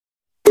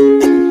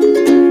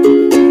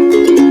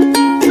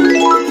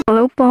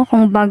Hello po,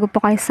 kung bago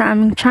po kayo sa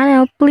aming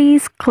channel,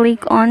 please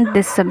click on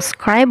the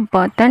subscribe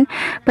button.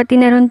 Pati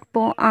na rin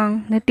po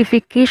ang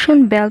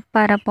notification bell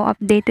para po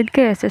updated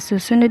kayo sa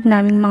susunod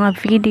naming mga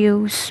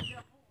videos.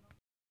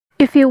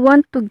 If you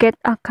want to get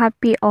a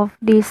copy of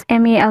this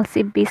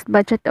MELC-based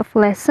budget of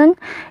lesson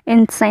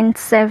in Science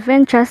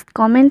 7, just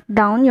comment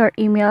down your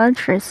email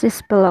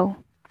addresses below.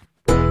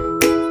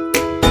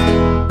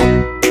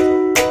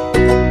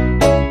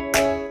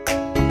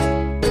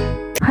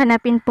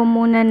 Hanapin po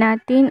muna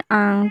natin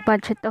ang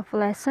budget of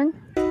lesson.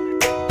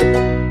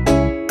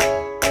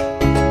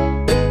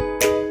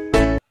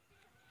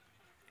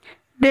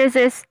 This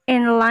is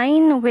in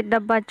line with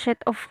the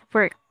budget of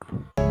work.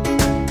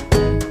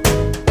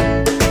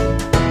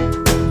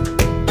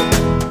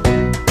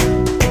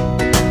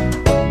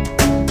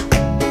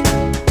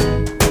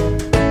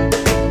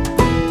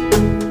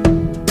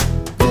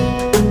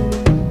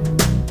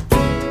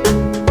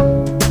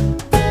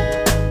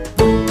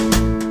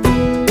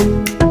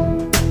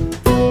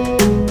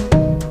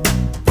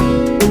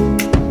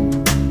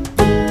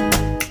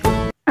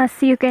 As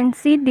you can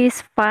see,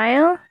 this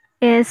file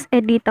is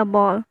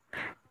editable.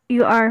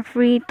 You are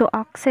free to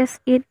access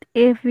it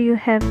if you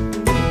have.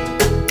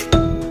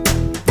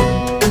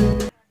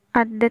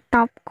 At the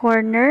top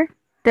corner,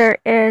 there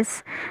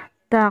is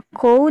the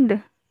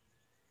code,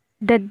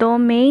 the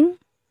domain,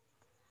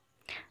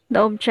 the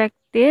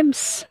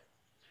objectives,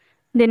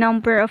 the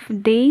number of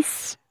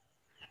days,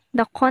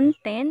 the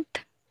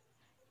content,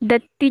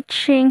 the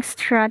teaching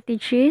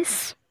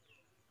strategies,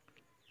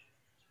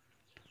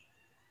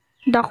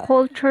 the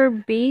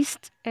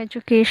culture-based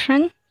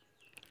education,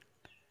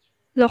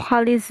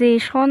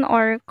 localization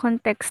or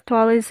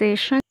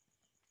contextualization,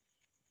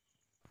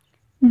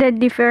 the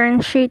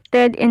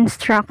differentiated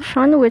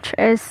instruction, which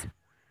is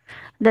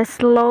the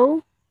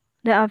slow,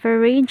 the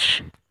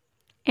average,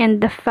 and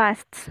the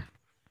fast.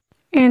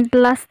 And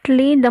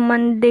lastly, the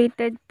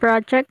mandated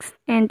projects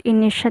and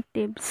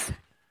initiatives.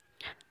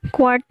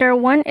 Quarter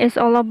 1 is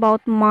all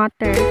about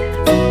matter.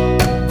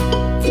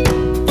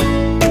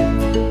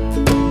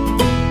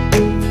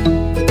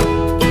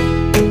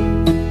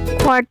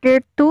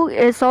 Quarter 2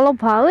 is all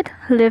about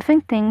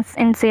living things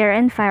in their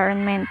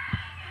environment.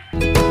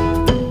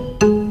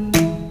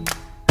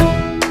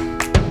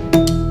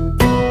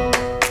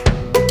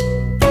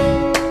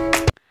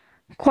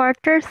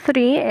 Quarter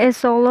 3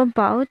 is all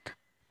about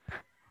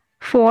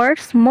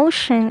force,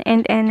 motion,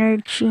 and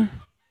energy.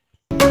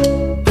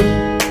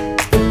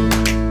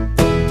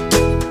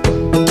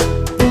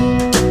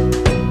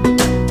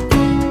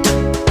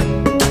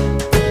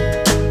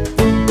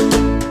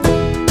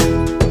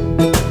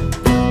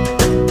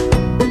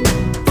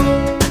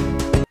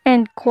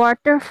 And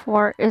quarter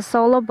 4 is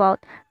all about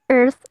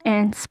Earth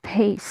and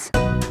space.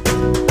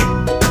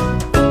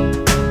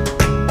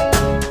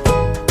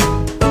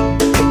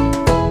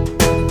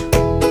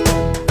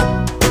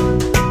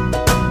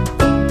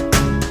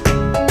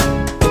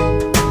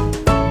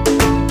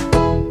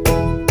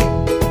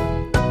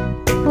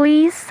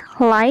 Please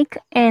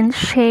like and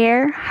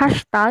share.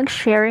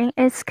 #sharing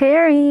is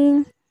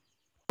caring.